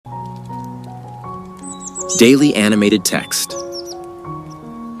Daily Animated Text.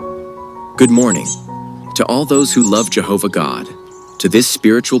 Good morning to all those who love Jehovah God, to this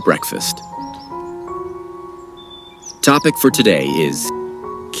spiritual breakfast. Topic for today is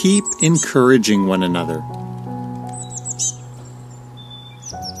Keep encouraging one another.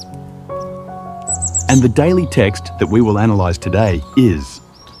 And the daily text that we will analyze today is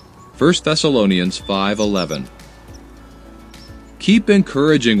 1 Thessalonians 5:11. Keep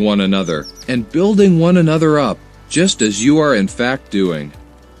encouraging one another and building one another up, just as you are in fact doing.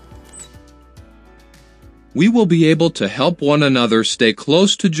 We will be able to help one another stay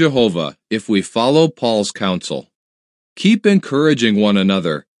close to Jehovah if we follow Paul's counsel. Keep encouraging one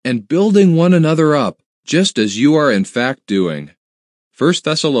another and building one another up, just as you are in fact doing. 1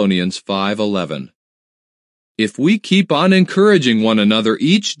 Thessalonians 5:11. If we keep on encouraging one another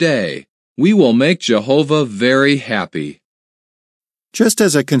each day, we will make Jehovah very happy. Just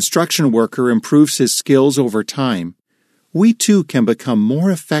as a construction worker improves his skills over time, we too can become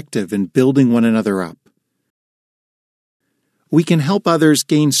more effective in building one another up. We can help others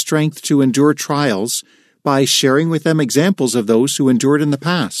gain strength to endure trials by sharing with them examples of those who endured in the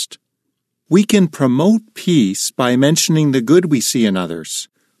past. We can promote peace by mentioning the good we see in others,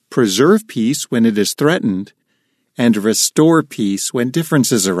 preserve peace when it is threatened, and restore peace when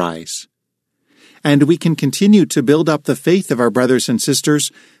differences arise. And we can continue to build up the faith of our brothers and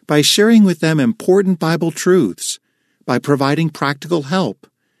sisters by sharing with them important Bible truths, by providing practical help,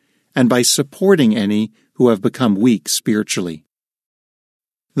 and by supporting any who have become weak spiritually.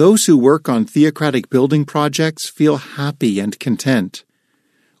 Those who work on theocratic building projects feel happy and content.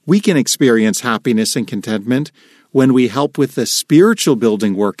 We can experience happiness and contentment when we help with the spiritual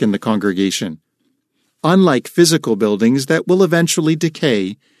building work in the congregation. Unlike physical buildings that will eventually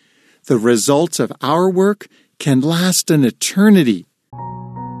decay, the results of our work can last an eternity.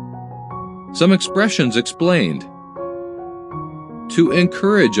 Some expressions explained. To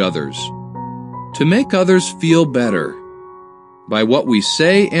encourage others. To make others feel better. By what we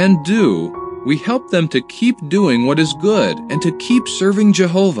say and do, we help them to keep doing what is good and to keep serving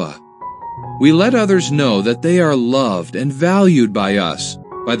Jehovah. We let others know that they are loved and valued by us,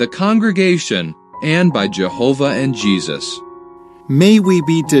 by the congregation, and by Jehovah and Jesus. May we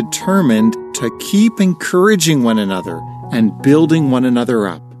be determined to keep encouraging one another and building one another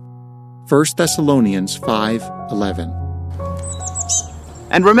up. 1 Thessalonians 5:11.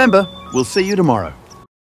 And remember, we'll see you tomorrow.